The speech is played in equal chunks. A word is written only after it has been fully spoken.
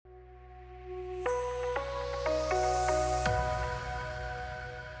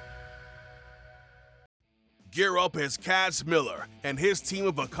Gear up as Cass Miller and his team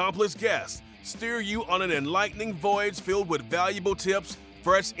of accomplished guests steer you on an enlightening voyage filled with valuable tips,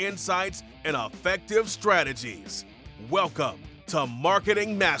 fresh insights, and effective strategies. Welcome to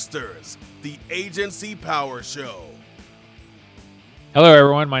Marketing Masters, the Agency Power Show. Hello,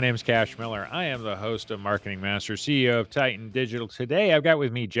 everyone. My name is Cash Miller. I am the host of Marketing Master, CEO of Titan Digital. Today, I've got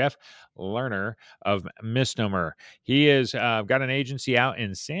with me Jeff Lerner of Misnomer. He has got an agency out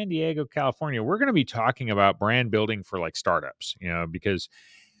in San Diego, California. We're going to be talking about brand building for like startups, because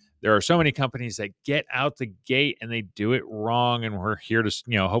there are so many companies that get out the gate and they do it wrong. And we're here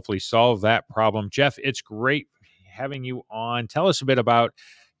to, hopefully solve that problem. Jeff, it's great having you on. Tell us a bit about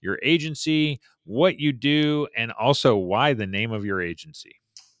your agency, what you do, and also why the name of your agency.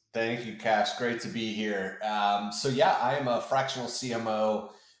 Thank you, Cash. Great to be here. I am a fractional CMO.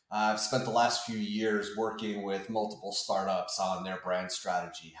 I've spent the last few years working with multiple startups on their brand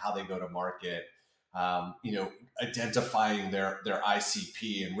strategy, how they go to market, identifying their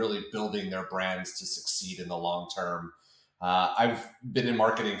ICP and really building their brands to succeed in the long term. I've been in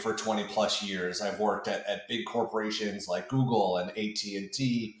marketing for 20 plus years. I've worked at big corporations like Google and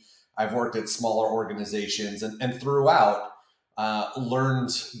AT&T. I've worked at smaller organizations and throughout learned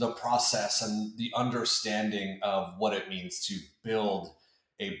the process and the understanding of what it means to build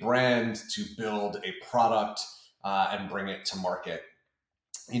a brand, to build a product, and bring it to market.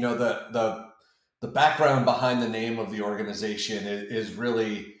 The background behind the name of the organization is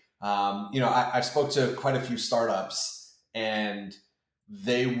really, I spoke to quite a few startups and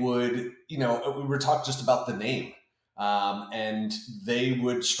they would, we were talking just about the name. And they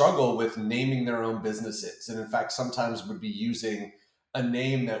would struggle with naming their own businesses. And in fact, sometimes would be using a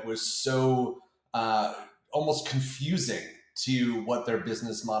name that was so almost confusing to what their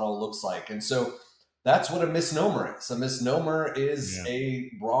business model looks like. And so that's what a misnomer is. A misnomer is a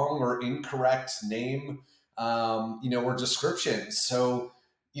wrong or incorrect name, or description. So,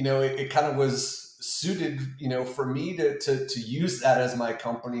 it kind of was suited, for me to use that as my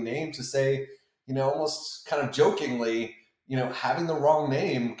company name to say, almost kind of jokingly, having the wrong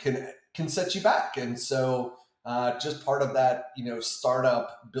name can set you back. And so just part of that,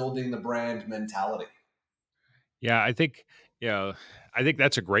 startup building the brand mentality. Yeah, I think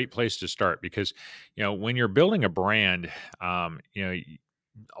that's a great place to start because, when you're building a brand,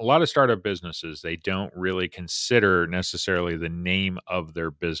 a lot of startup businesses, they don't really consider necessarily the name of their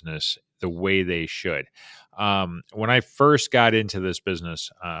business the way they should. When I first got into this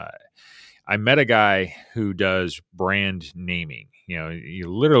business, I met a guy who does brand naming. You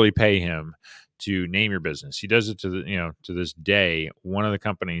literally pay him to name your business. He does it to this day. One of the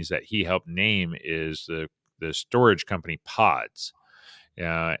companies that he helped name is the storage company Pods.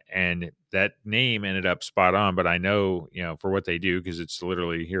 And that name ended up spot on, but I know, for what they do, because it's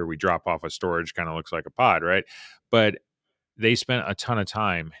literally here we drop off a storage, kind of looks like a pod, right? But they spent a ton of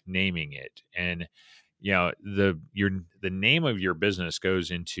time naming it. And the name of your business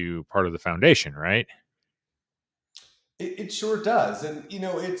goes into part of the foundation, right? It sure does. And,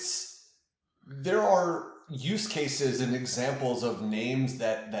 there are use cases and examples of names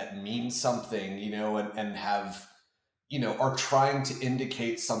that mean something, and have, are trying to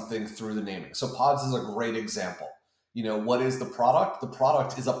indicate something through the naming. So Pods is a great example. What is the product? The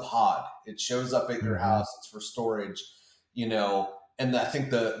product is a pod. It shows up at your house. It's for storage, and I think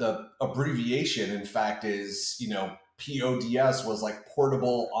the abbreviation, in fact, is, PODS was like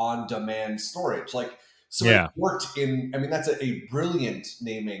portable on demand storage. It worked that's a brilliant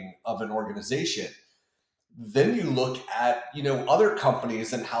naming of an organization. Then you look at, other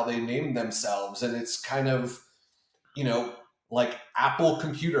companies and how they name themselves. And it's kind of, like Apple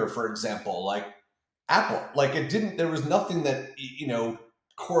Computer, for example, like Apple, there was nothing that,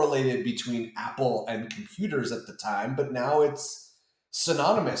 correlated between Apple and computers at the time, but now it's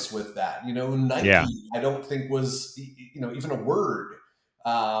synonymous with that. Nike, I don't think was, even a word,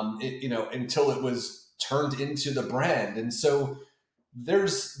 until it was turned into the brand. And so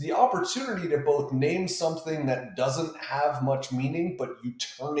there's the opportunity to both name something that doesn't have much meaning, but you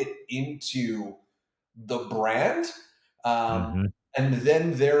turn it into the brand. And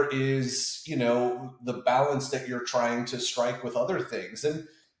then there is, the balance that you're trying to strike with other things. And,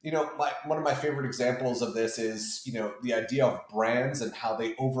 one of my favorite examples of this is, the idea of brands and how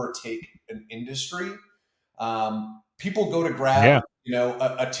they overtake an industry. People go to grab,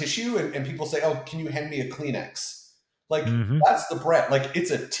 a tissue and people say, oh, can you hand me a Kleenex? That's the brand.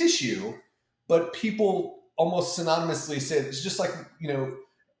 It's a tissue, but people almost synonymously say it's just like,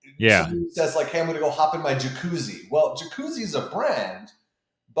 somebody says like, hey, I'm going to go hop in my jacuzzi. Well, jacuzzi is a brand,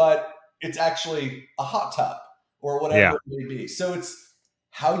 but it's actually a hot tub or whatever it may be. So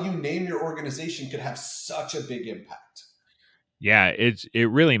how you name your organization could have such a big impact. Yeah, it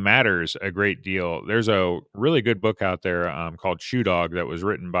really matters a great deal. There's a really good book out there called Shoe Dog that was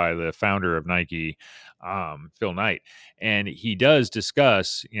written by the founder of Nike, Phil Knight, and he does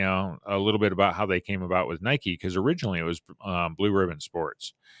discuss, a little bit about how they came about with Nike because originally it was Blue Ribbon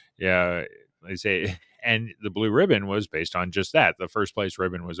Sports. Yeah, they say, and the blue ribbon was based on just that. The first place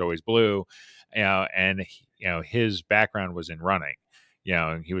ribbon was always blue, and his background was in running.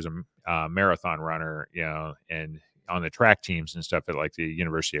 He was a marathon runner, and on the track teams and stuff at like the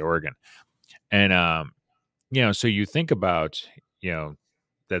University of Oregon. And so you think about,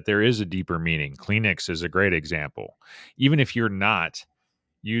 that there is a deeper meaning. Kleenex is a great example. Even if you're not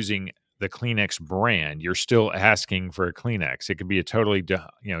using the Kleenex brand, you're still asking for a Kleenex. It could be a totally,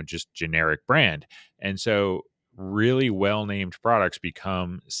 just generic brand. And so really well named products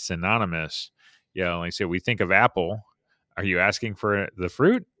become synonymous. Like I say, we think of Apple. Are you asking for the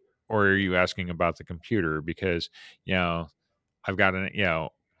fruit or are you asking about the computer? Because, I've got an,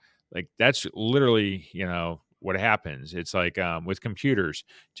 like that's literally, what happens. It's like with computers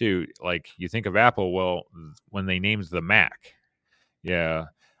too. Like you think of Apple, well, when they named the Mac, yeah,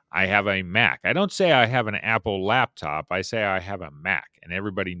 I have a Mac. I don't say I have an Apple laptop. I say I have a Mac, and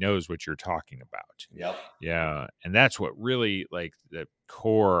everybody knows what you're talking about. Yep. Yeah, and that's what really like the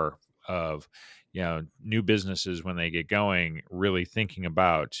core of new businesses when they get going, really thinking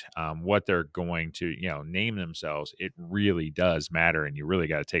about what they're going to name themselves. It really does matter, and you really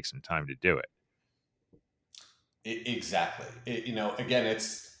got to take some time to do it. Exactly. Again,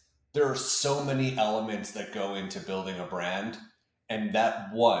 there are so many elements that go into building a brand, and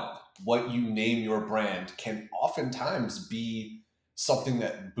what you name your brand can oftentimes be something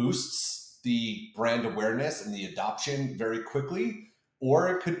that boosts the brand awareness and the adoption very quickly, or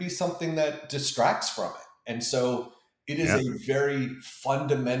it could be something that distracts from it. And so it is Yeah. a very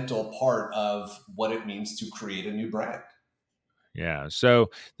fundamental part of what it means to create a new brand. Yeah.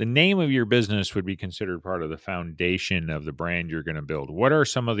 So the name of your business would be considered part of the foundation of the brand you're going to build. What are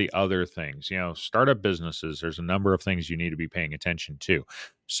some of the other things? Startup businesses, there's a number of things you need to be paying attention to.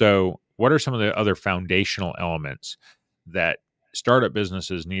 So, what are some of the other foundational elements that startup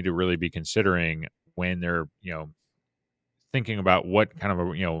businesses need to really be considering when they're, thinking about what kind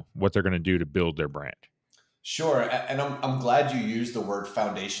of what they're going to do to build their brand? Sure. And I'm glad you used the word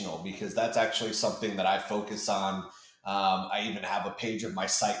foundational because that's actually something that I focus on. I even have a page of my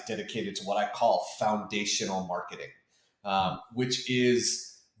site dedicated to what I call foundational marketing, Mm. which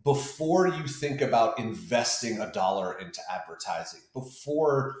is before you think about investing a dollar into advertising,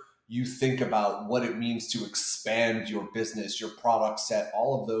 before you think about what it means to expand your business, your product set,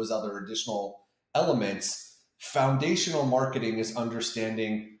 all of those other additional elements, foundational marketing is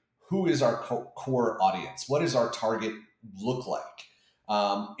understanding who is our core audience? What does our target look like?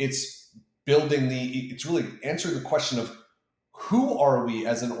 It's really answering the question of who are we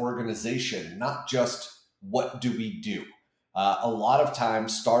as an organization, not just what do we do. A lot of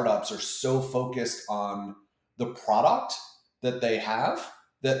times, startups are so focused on the product that they have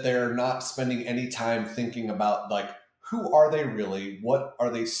that they're not spending any time thinking about like who are they really, what are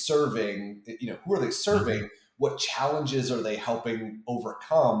they serving, who are they Mhm. serving, what challenges are they helping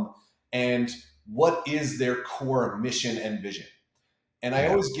overcome, and what is their core mission and vision. And I Yeah.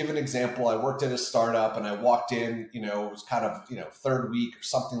 always give an example. I worked at a startup and I walked in, it was kind of, third week or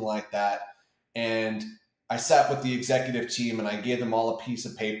something like that. And I sat with the executive team and I gave them all a piece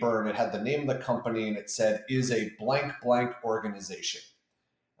of paper and it had the name of the company and it said, is a blank blank organization.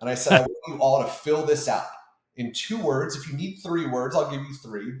 And I said, I want you all to fill this out in 2 words. If you need 3 words, I'll give you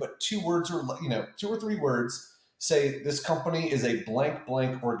 3, but 2 words or, 2 or 3 words, say this company is a blank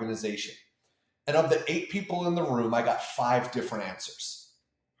blank organization. And of the 8 people in the room, I got 5 different answers.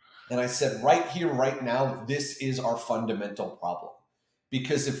 And I said, right here, right now, this is our fundamental problem.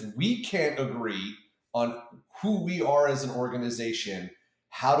 Because if we can't agree on who we are as an organization,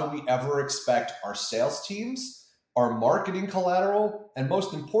 how do we ever expect our sales teams, our marketing collateral, and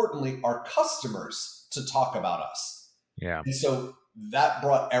most importantly, our customers to talk about us? Yeah. And so that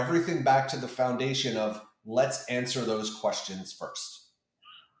brought everything back to the foundation of let's answer those questions first.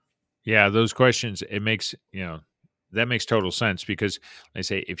 Yeah, those questions, it makes, that makes total sense because they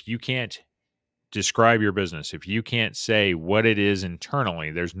say if you can't describe your business, if you can't say what it is internally,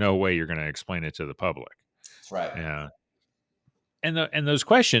 there's no way you're going to explain it to the public. That's right. Yeah. And those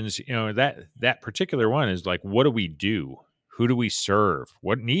questions, that particular one is like, what do we do? Who do we serve?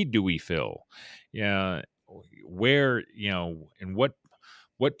 What need do we fill? Yeah, where, and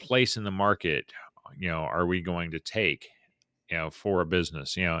what place in the market, are we going to take, for a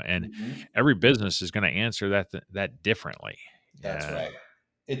business, and Mhm. every business is going to answer that differently. That's Yeah. right.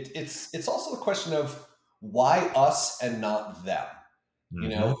 it's also a question of why us and not them. You Hmm.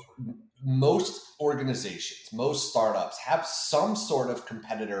 know, most organizations, most startups have some sort of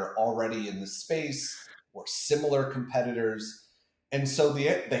competitor already in the space or similar competitors. And so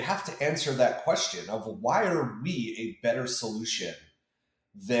they have to answer that question of why are we a better solution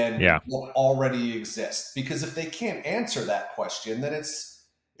than Yeah. what already exists? Because if they can't answer that question, then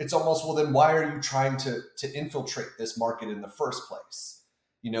it's almost, well, then why are you trying to infiltrate this market in the first place?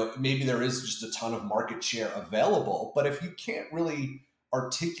 Maybe there is just a ton of market share available, but if you can't really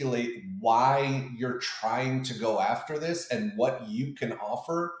articulate why you're trying to go after this and what you can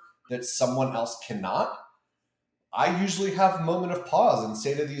offer that someone else cannot, I usually have a moment of pause and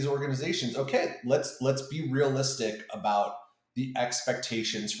say to these organizations, okay, let's be realistic about the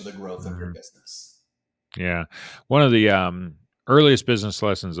expectations for the growth of your Hmm. business. Yeah. One of the earliest business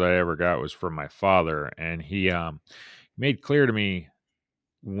lessons I ever got was from my father, and he made clear to me,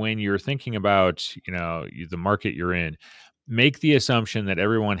 when you're thinking about, the market you're in, make the assumption that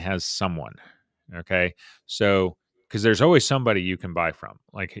everyone has someone. Okay. So, because there's always somebody you can buy from.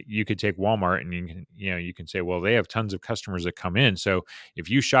 Like, you could take Walmart and you can say, well, they have tons of customers that come in. So if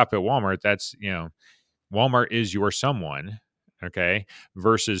you shop at Walmart, that's, Walmart is your someone, okay,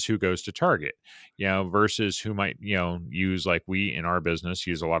 versus who goes to Target, versus who might, use, like, we in our business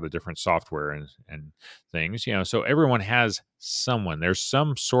use a lot of different software and things, so everyone has someone. There's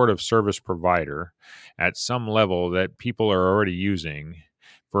some sort of service provider at some level that people are already using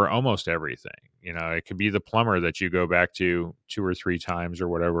for almost everything. It could be the plumber that you go back to 2 or 3 times or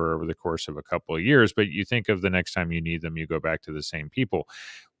whatever over the course of a couple of years, but you think of the next time you need them, you go back to the same people,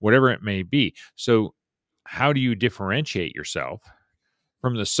 whatever it may be. So how do you differentiate yourself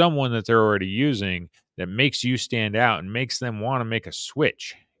from the someone that they're already using that makes you stand out and makes them want to make a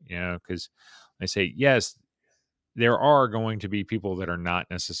switch? Because I say, yes, there are going to be people that are not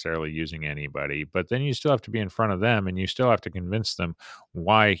necessarily using anybody, but then you still have to be in front of them and you still have to convince them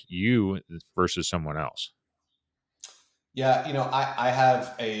why you versus someone else. Yeah, I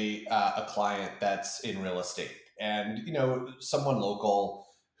have a client that's in real estate, and someone local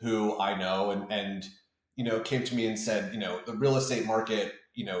who I know, and came to me and said, the real estate market,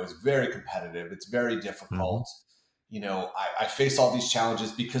 is very competitive. It's very Hmm. difficult. I face all these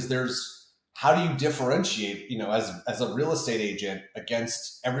challenges because how do you differentiate, as a real estate agent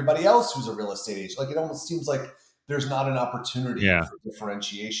against everybody else who's a real estate agent? Like, it almost seems like there's not an opportunity Yeah. for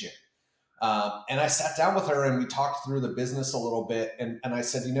differentiation. And I sat down with her and we talked through the business a little bit. And I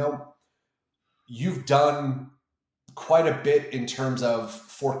said, you've done quite a bit in terms of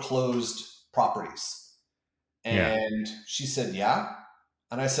foreclosed properties. Yeah. And she said, yeah.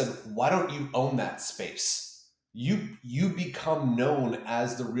 And I said, why don't you own that space? You become known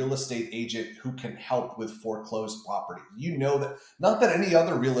as the real estate agent who can help with foreclosed property. You know that, not that any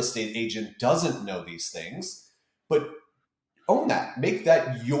other real estate agent doesn't know these things, but own that, make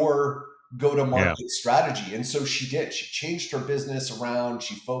that your go to Yeah. market strategy. And so she did. She changed her business around.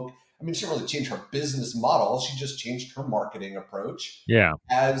 I mean, she didn't really change her business model. She just changed her marketing approach Yeah.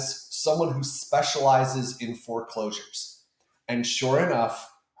 as someone who specializes in foreclosures. And sure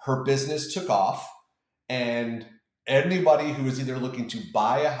enough, her business took off, and anybody who was either looking to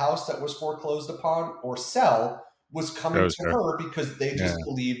buy a house that was foreclosed upon or sell was coming Goes to there. her because they Yeah. just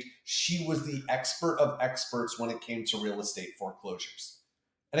believed she was the expert of experts when it came to real estate foreclosures.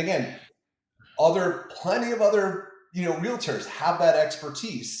 And again, plenty of other, realtors have that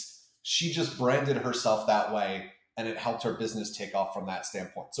expertise. She just branded herself that way, and it helped her business take off from that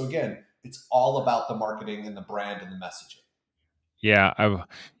standpoint. So again, it's all about the marketing and the brand and the messaging. Yeah,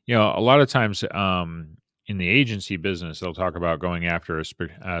 a lot of times, in the agency business, they'll talk about going after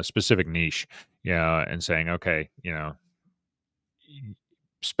a specific niche, and saying, okay,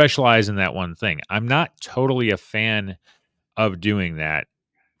 specialize in that one thing. I'm not totally a fan of doing that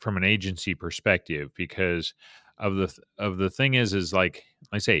from an agency perspective, because of the thing is like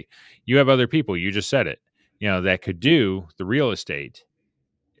I say, you have other people. You just said it, that could do the real estate.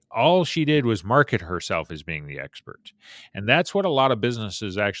 All she did was market herself as being the expert. And that's what a lot of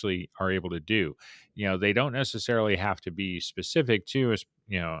businesses actually are able to do. They don't necessarily have to be specific to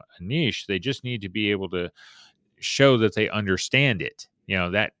a niche. They just need to be able to show that they understand it,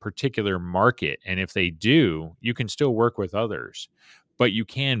 that particular market. And if they do, you can still work with others, but you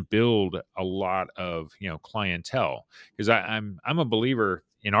can build a lot of, clientele. Because I'm a believer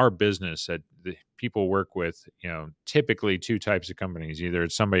in our business that the people work with, typically two types of companies. Either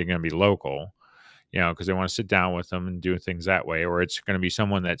it's somebody going to be local, because they want to sit down with them and do things that way, or it's going to be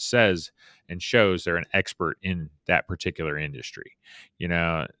someone that says and shows they're an expert in that particular industry, you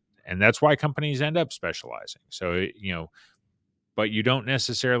know, and that's why companies end up specializing. So, but you don't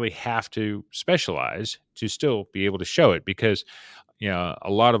necessarily have to specialize to still be able to show it, because a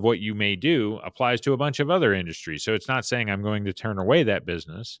lot of what you may do applies to a bunch of other industries. So it's not saying I'm going to turn away that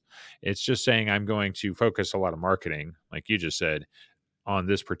business. It's just saying I'm going to focus a lot of marketing, like you just said, on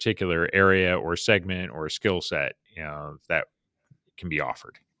this particular area or segment or skill set, that can be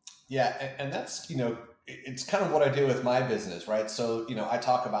offered. Yeah, and that's it's kind of what I do with my business, right? So I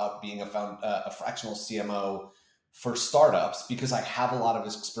talk about being a fractional CMO for startups because I have a lot of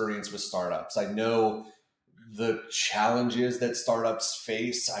experience with startups. I know the challenges that startups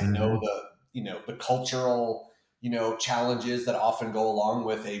face. I know Hmm. the cultural challenges that often go along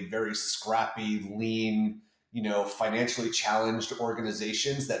with a very scrappy, lean, financially challenged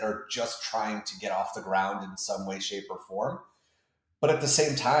organizations that are just trying to get off the ground in some way, shape, or form. But at the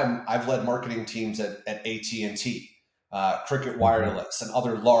same time, I've led marketing teams at AT&T, Cricket Hmm. Wireless, and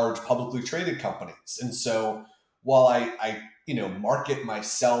other large publicly traded companies. And so while I market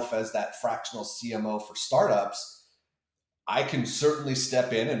myself as that fractional CMO for startups, I can certainly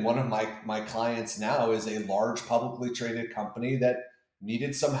step in. And one of my clients now is a large publicly traded company that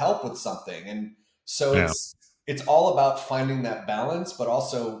needed some help with something. And so Yeah. it's all about finding that balance, but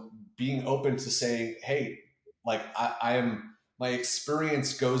also being open to saying, hey, like I am, my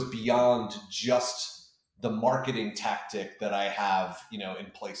experience goes beyond just the marketing tactic that I have,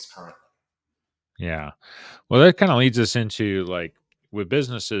 in place currently. Yeah. Well, that kind of leads us into, like, with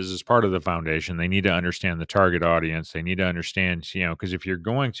businesses, as part of the foundation, they need to understand the target audience. They need to understand, because if you're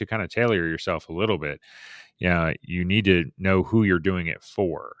going to kind of tailor yourself a little bit, you need to know who you're doing it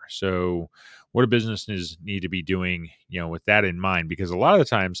for. So, what do businesses need to be doing, with that in mind? Because a lot of the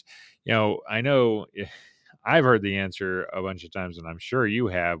times, I know I've heard the answer a bunch of times, and I'm sure you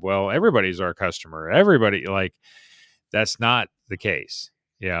have. Well, everybody's our customer. Everybody, like, that's not the case.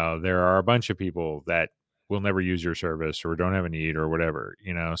 There are a bunch of people that will never use your service or don't have a need or whatever,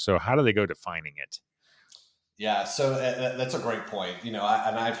 So how do they go defining it? Yeah, so that's a great point. And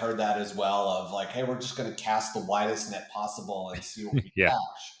I've heard that as well of like, hey, we're just going to cast the widest net possible and see what we Yeah.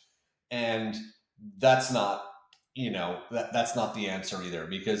 catch. And that's not, that's not the answer either,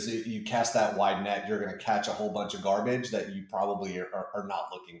 because you cast that wide net, you're going to catch a whole bunch of garbage that you probably are not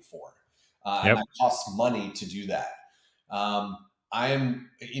looking for. And Yep. that costs money to do that. I am,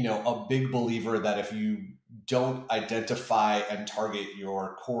 a big believer that if you don't identify and target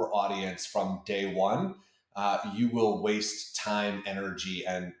your core audience from day one, you will waste time, energy,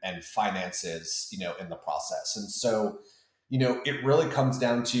 and finances, in the process. And so, it really comes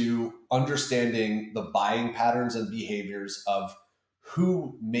down to understanding the buying patterns and behaviors of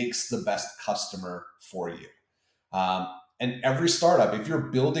who makes the best customer for you. And every startup, if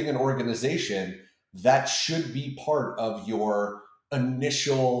you're building an organization, that should be part of your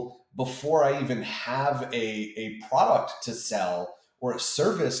initial, before I even have a product to sell or a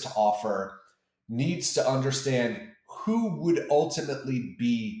service to offer, needs to understand who would ultimately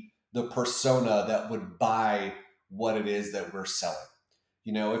be the persona that would buy what it is that we're selling.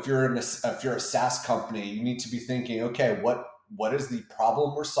 If you're a SaaS company, you need to be thinking, okay, what is the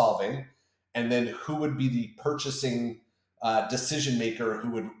problem we're solving, and then who would be the purchasing decision maker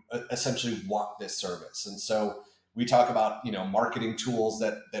who would essentially want this service. And so we talk about marketing tools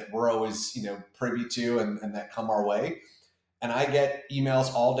that we're always privy to and that come our way. And I get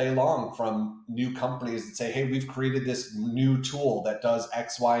emails all day long from new companies that say, hey, we've created this new tool that does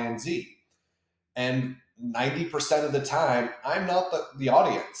X, Y, and Z. And 90% of the time, I'm not the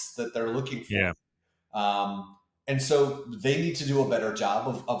audience that they're looking for. Yeah. And so they need to do a better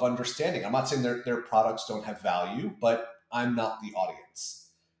job of understanding. I'm not saying their products don't have value, but I'm not the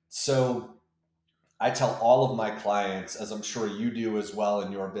audience. So I tell all of my clients, as I'm sure you do as well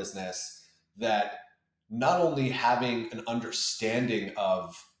in your business, that not only having an understanding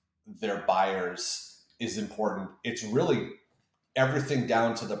of their buyers is important, it's really everything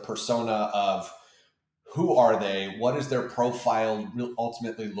down to the persona of who are they, what does their profile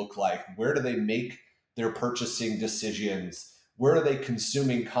ultimately look like, where do they make their purchasing decisions, where are they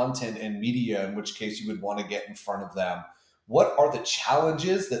consuming content and media, in which case you would want to get in front of them, what are the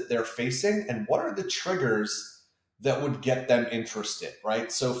challenges that they're facing, and what are the triggers that would get them interested, right?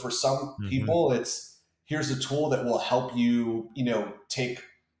 So for some Hmm. people, it's here's a tool that will help you, take,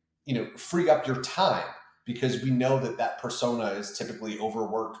 free up your time, because we know that persona is typically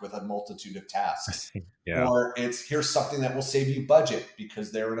overworked with a multitude of tasks. Yeah. Or it's here's something that will save you budget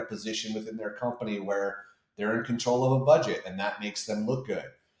because they're in a position within their company where they're in control of a budget and that makes them look good.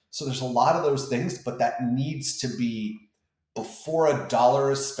 So there's a lot of those things, but that needs to be before a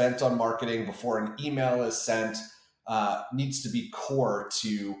dollar is spent on marketing, before an email is sent, needs to be core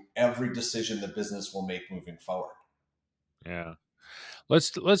to every decision the business will make moving forward. Yeah.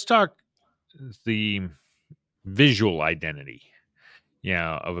 Let's talk the visual identity,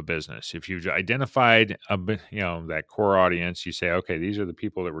 of a business. If you've identified that core audience, you say, okay, these are the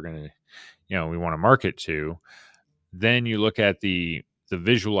people that we're going to, we want to market to. Then you look at the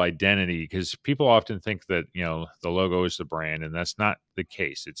visual identity, because people often think that the logo is the brand, and that's not the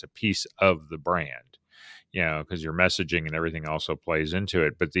case. It's a piece of the brand, because your messaging and everything also plays into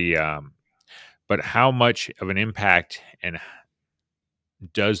it. But how much of an impact and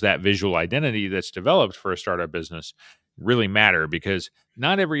does that visual identity that's developed for a startup business really matter? Because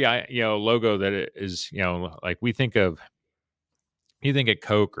not every logo that is, like we think of, you think of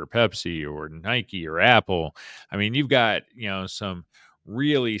Coke or Pepsi or Nike or Apple. I mean, you've got, some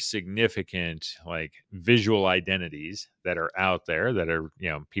really significant like visual identities that are out there that are,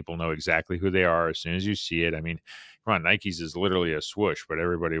 people know exactly who they are as soon as you see it. I mean, come on, Nike's is literally a swoosh, but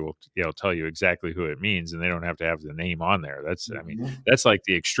everybody will, tell you exactly who it means, and they don't have to have the name on there. I mean, Mhm. that's like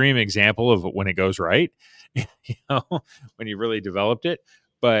the extreme example of when it goes right, know, when you really developed it.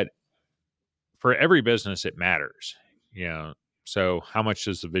 But for every business, it matters, you know. So, how much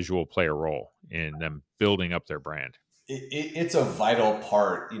does the visual play a role in them building up their brand? It's a vital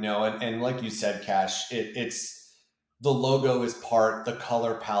part, and like you said, Cash, it's the logo is part, the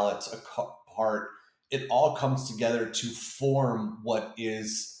color palette's part. It all comes together to form what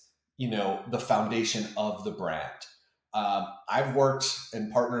is, the foundation of the brand. I've worked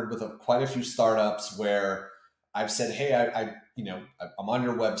and partnered with quite a few startups where I've said, "Hey, I'm on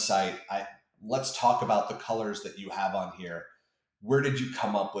your website. Let's talk about the colors that you have on here. Where did you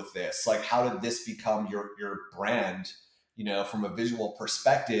come up with this? Like, how did this become your brand, from a visual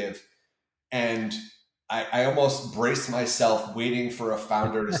perspective?" And I almost brace myself waiting for a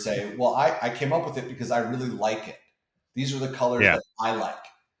founder to say, "Well, I came up with it because I really like it. These are the colors Yeah, that I like,"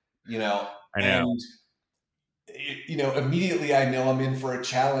 you know, I know. and immediately I know I'm in for a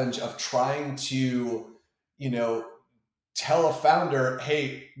challenge of trying to, you know, tell a founder,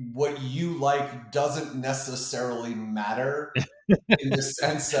 "Hey, what you like doesn't necessarily matter," in the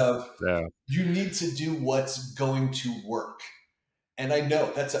sense of So, you need to do what's going to work. And I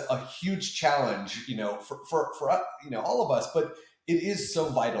know that's a huge challenge, for all of us, but it is so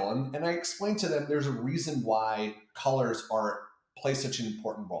vital. And I explained to them there's a reason why colors are play such an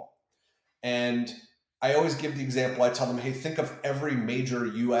important role. And I always give the example. I tell them, hey, think of every major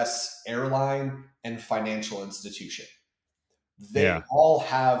US airline and financial institution. They yeah. all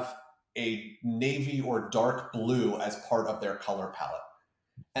have a navy or dark blue as part of their color palette.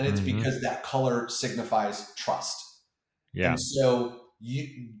 And it's Hmm. because that color signifies trust. Yeah. And so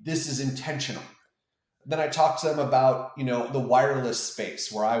this is intentional. Then I talked to them about, the wireless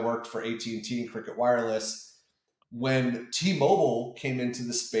space where I worked for AT&T and Cricket Wireless. When T-Mobile came into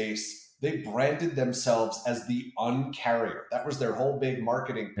the space, they branded themselves as the uncarrier. That was their whole big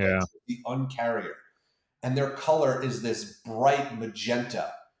marketing pitch, Yeah. the uncarrier. And their color is this bright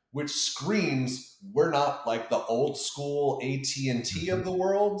magenta, which screams we're not like the old school AT&T Hmm. of the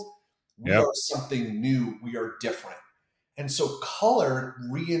world. We Yep. are something new. We are different. And so color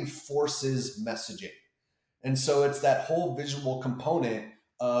reinforces messaging. And so it's that whole visual component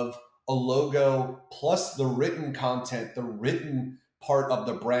of a logo plus the written content, the written part of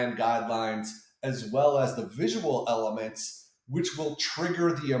the brand guidelines, as well as the visual elements, which will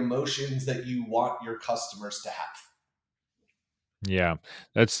trigger the emotions that you want your customers to have. Yeah,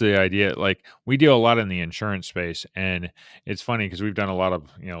 that's the idea. Like we deal a lot in the insurance space, and it's funny because we've done a lot of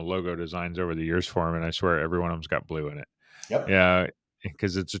logo designs over the years for them, and I swear every one of them's got blue in it. Yep, Yeah,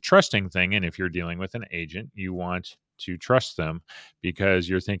 because it's a trusting thing, and if you're dealing with an agent, you want to trust them because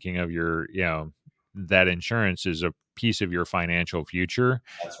you're thinking of that insurance is a piece of your financial future,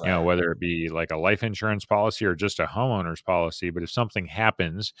 that's right. whether it be like a life insurance policy or just a homeowner's policy. But if something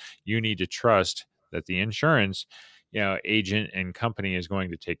happens, you need to trust that the insurance, agent and company is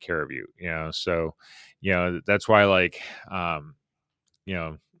going to take care of you, so, that's why um,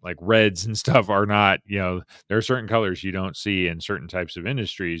 like reds and stuff are not, there are certain colors you don't see in certain types of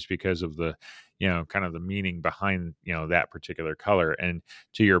industries because of the, kind of the meaning behind, that particular color. And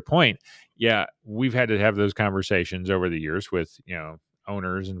to your point, yeah, we've had to have those conversations over the years with,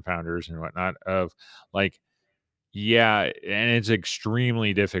 owners and founders and whatnot of like, yeah, and it's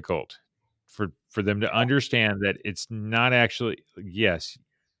extremely difficult for them to understand that it's not actually, yes,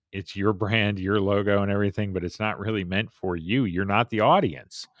 it's your brand, your logo and everything, but it's not really meant for you. You're not the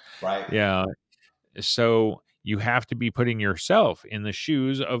audience. Right. Yeah. So you have to be putting yourself in the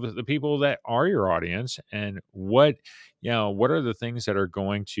shoes of the people that are your audience, and what are the things that are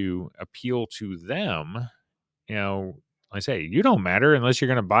going to appeal to them? You know, I say you don't matter unless you're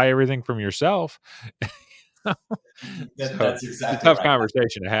going to buy everything from yourself. So That's it's a exactly tough right.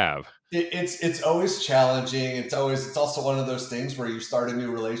 conversation to have. It's always challenging. It's also one of those things where you start a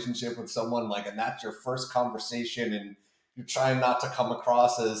new relationship with someone like, and that's your first conversation, and you're trying not to come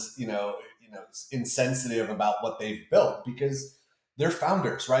across as insensitive about what they've built because they're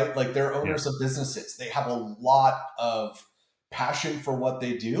founders, right? Like they're Yeah. owners of businesses. They have a lot of passion for what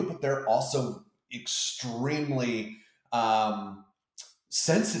they do, but they're also extremely um,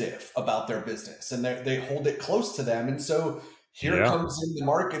 sensitive about their business and they hold it close to them. And so here Yeah. comes in the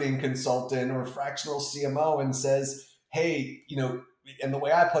marketing consultant or fractional CMO and says, hey, and the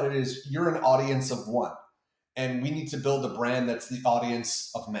way I put it is you're an audience of one, and we need to build a brand that's the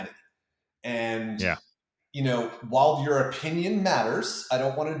audience of many. And, Yeah. while your opinion matters, I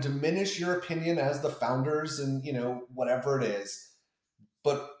don't want to diminish your opinion as the founders and, whatever it is.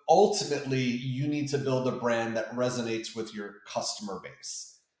 But ultimately, you need to build a brand that resonates with your customer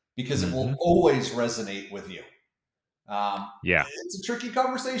base because it Hmm. will always resonate with you. Yeah. It's a tricky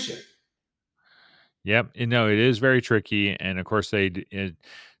conversation. Yep. No, it is very tricky. And of course,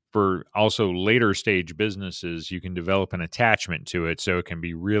 for also later stage businesses, you can develop an attachment to it. So it can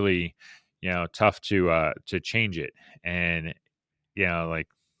be really, tough to change it. And, like,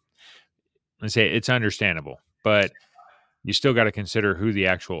 let's say it's understandable, but you still got to consider who the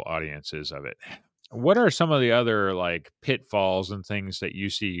actual audience is of it. What are some of the other like pitfalls and things that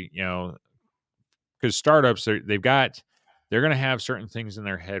you see, because startups they're going to have certain things in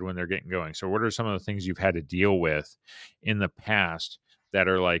their head when they're getting going. So what are some of the things you've had to deal with in the past that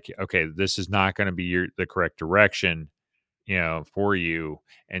are like, okay, this is not going to be the correct direction, for you?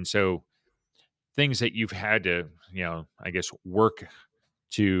 And so things that you've had to, I guess work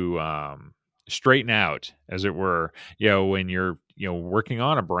to straighten out, as it were, when you're, working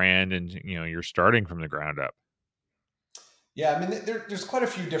on a brand and, you're starting from the ground up. Yeah, I mean, there's quite a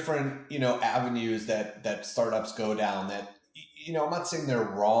few different avenues that startups go down. That I'm not saying they're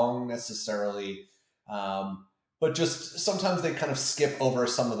wrong necessarily, but just sometimes they kind of skip over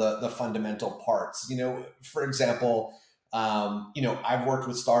some of the fundamental parts. For example, I've worked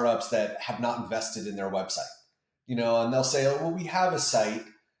with startups that have not invested in their website. And they'll say, "Oh, well, we have a site.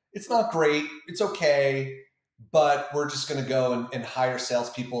 It's not great. It's okay." But we're just going to go and hire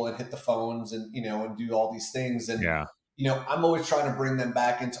salespeople and hit the phones and and do all these things. And Yeah. I'm always trying to bring them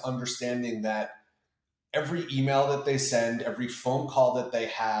back into understanding that every email that they send, every phone call that they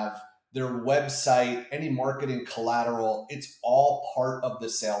have, their website, any marketing collateral, it's all part of the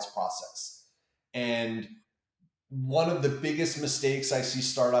sales process. And one of the biggest mistakes I see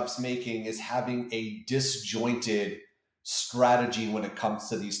startups making is having a disjointed strategy when it comes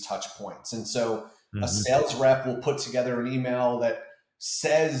to these touch points. And so a Hmm. sales rep will put together an email that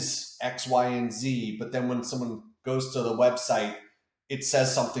says X, Y, and Z, but then when someone goes to the website, it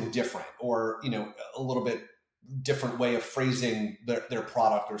says something different or, a little bit different way of phrasing their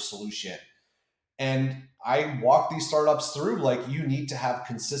product or solution. And I walk these startups through like you need to have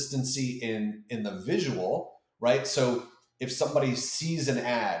consistency in the visual, right? So if somebody sees an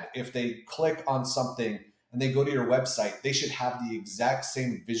ad, if they click on something and they go to your website, they should have the exact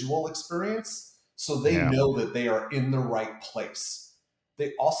same visual experience so they Yeah. know that they are in the right place.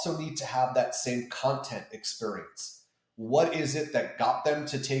 They also need to have that same content experience. What is it that got them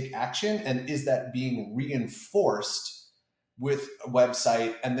to take action, and is that being reinforced with a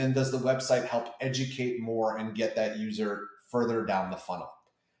website? And then does the website help educate more and get that user further down the funnel?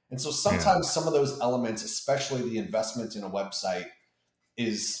 And so Yeah. sometimes some of those elements, especially the investment in a website,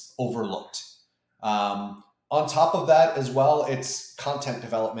 is overlooked. On top of that, as well, it's content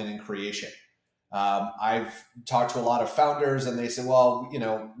development and creation. I've talked to a lot of founders, and they say, "Well,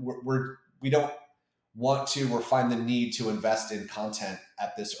 we don't want to or find the need to invest in content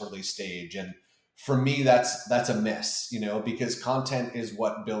at this early stage." And for me, that's a miss, because content is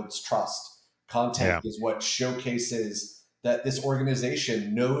what builds trust. Content Yeah. is what showcases that this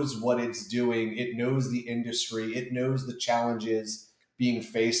organization knows what it's doing. It knows the industry. It knows the challenges being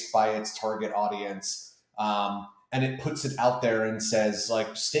faced by its target audience. And it puts it out there and says,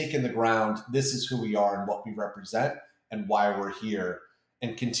 like, stake in the ground, this is who we are and what we represent and why we're here,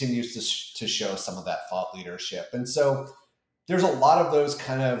 and continues to show some of that thought leadership. And so there's a lot of those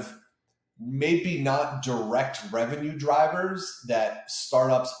kind of maybe not direct revenue drivers that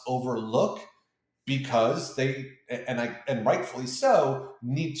startups overlook because they and rightfully so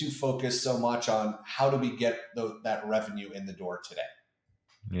need to focus so much on how do we get that revenue in the door today.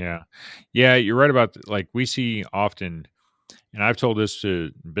 Yeah. Yeah. You're right about like we see often, and I've told this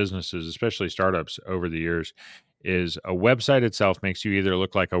to businesses, especially startups over the years, is a website itself makes you either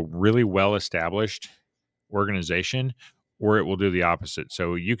look like a really well established organization or it will do the opposite.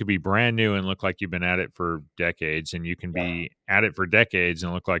 So you could be brand new and look like you've been at it for decades, and you can Yeah. be at it for decades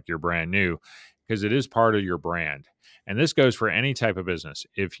and look like you're brand new, because it is part of your brand. And this goes for any type of business.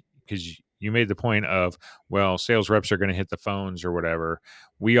 Because you made the point of, well, sales reps are going to hit the phones or whatever.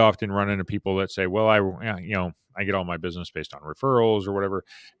 We often run into people that say, well, I get all my business based on referrals or whatever.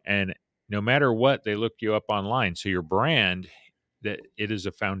 And no matter what, they look you up online. So your brand, that it is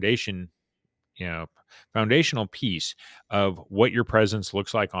a foundational piece of what your presence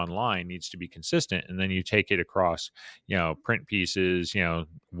looks like online, needs to be consistent. And then you take it across, print pieces,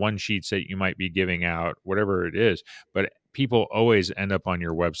 one sheets that you might be giving out, whatever it is. But people always end up on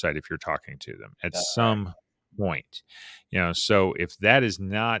your website if you're talking to them at That's right. some point. So if that is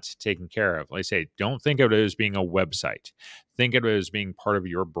not taken care of, like I say, don't think of it as being a website. Think of it as being part of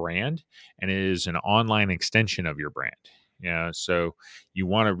your brand, and it is an online extension of your brand. So you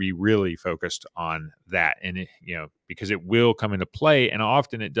want to be really focused on that, and because it will come into play, and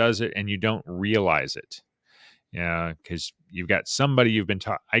often it does it and you don't realize it. Because you've got somebody you've been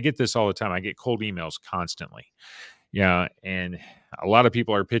taught. I get this all the time. I get cold emails constantly. And a lot of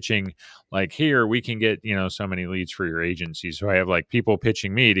people are pitching like, here, we can get, so many leads for your agency. So I have like people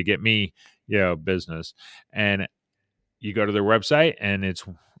pitching me to get me, business. And you go to their website and it's,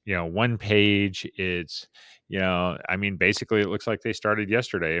 one page. It's, basically it looks like they started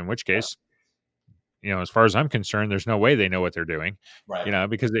yesterday, in which case, as far as I'm concerned, there's no way they know what they're doing, Right.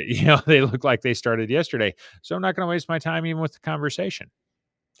 because they, they look like they started yesterday. So I'm not going to waste my time even with the conversation.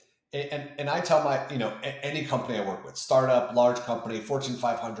 And I tell my, any company I work with, startup, large company, Fortune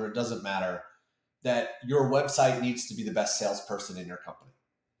 500, doesn't matter, that your website needs to be the best salesperson in your company.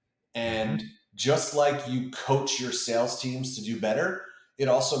 And just like you coach your sales teams to do better, it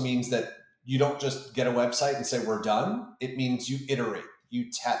also means that you don't just get a website and say, we're done. It means you iterate, you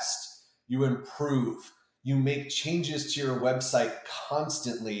test, you improve, you make changes to your website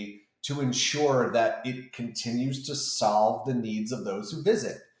constantly to ensure that it continues to solve the needs of those who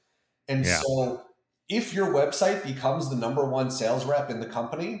visit. And so if your website becomes the number one sales rep in the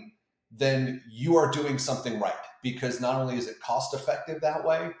company, then you are doing something right, because not only is it cost effective that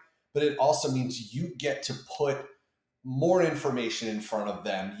way, but it also means you get to put more information in front of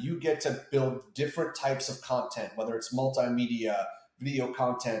them. You get to build different types of content, whether it's multimedia, video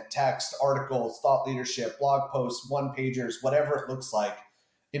content, text, articles, thought leadership, blog posts, one-pagers, whatever it looks like,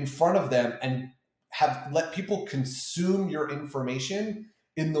 in front of them, and let people consume your information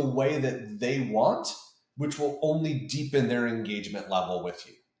in the way that they want, which will only deepen their engagement level with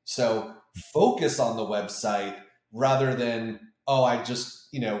you. So focus on the website rather than, I just,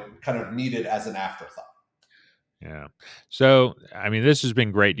 kind of need it as an afterthought. Yeah. So, this has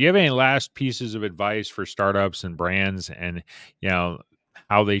been great. Do you have any last pieces of advice for startups and brands, and, how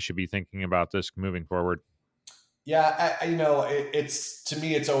they should be thinking about this moving forward? Yeah, it's, to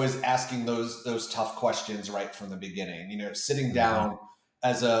me, it's always asking those tough questions right from the beginning. Sitting down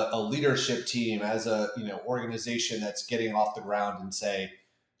as a leadership team, as a organization that's getting off the ground, and say,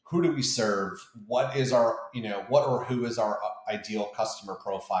 who do we serve? What is our who is our ideal customer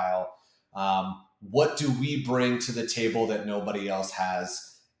profile? What do we bring to the table that nobody else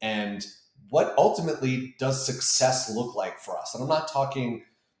has? And what ultimately does success look like for us? And I'm not talking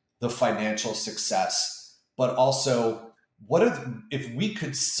the financial success, but also if we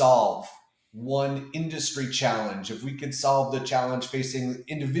could solve one industry challenge, if we could solve the challenge facing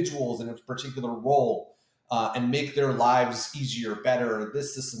individuals in a particular role, and make their lives easier, better,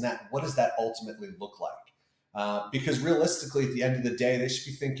 this and that, what does that ultimately look like? Because realistically, at the end of the day, they should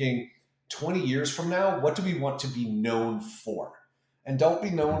be thinking 20 years from now, what do we want to be known for? And don't be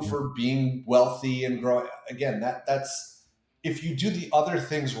known for being wealthy and growing. Again, that's if you do the other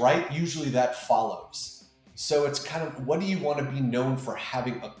things right, usually that follows. So it's kind of, what do you want to be known for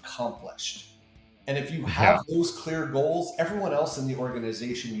having accomplished? And if you have those clear goals, everyone else in the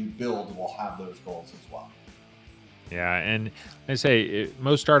organization you build will have those goals as well. Yeah, and I say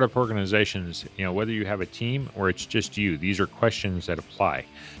most startup organizations, whether you have a team or it's just you, these are questions that apply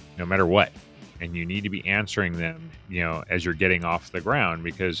no matter what. And you need to be answering them, as you're getting off the ground,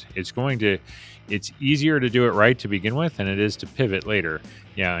 because it's easier to do it right to begin with than it is to pivot later,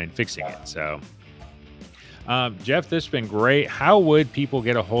 in fixing it. So, Jeff, this has been great. How would people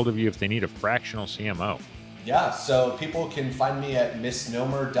get a hold of you if they need a fractional CMO? Yeah, so people can find me at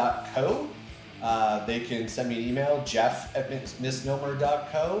misnomer.co. They can send me an email,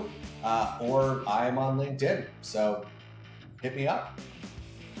 jeff@misnomer.co, or I'm on LinkedIn. So hit me up.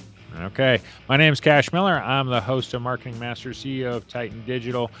 Okay. My name's Cash Miller. I'm the host of Marketing Master, CEO of Titan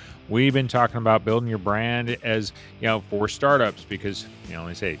Digital. We've been talking about building your brand as, for startups, because,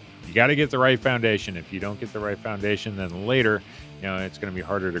 they say you got to get the right foundation. If you don't get the right foundation, then later, it's going to be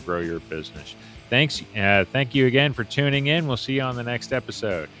harder to grow your business. Thanks. Thank you again for tuning in. We'll see you on the next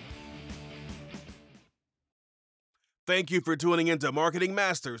episode. Thank you for tuning into Marketing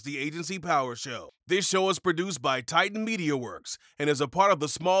Masters, the Agency Power Show. This show is produced by Titan Media Works and is a part of the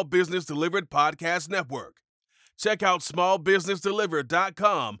Small Business Delivered Podcast Network. Check out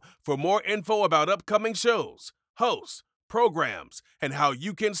smallbusinessdelivered.com for more info about upcoming shows, hosts, programs, and how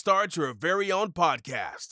you can start your very own podcast.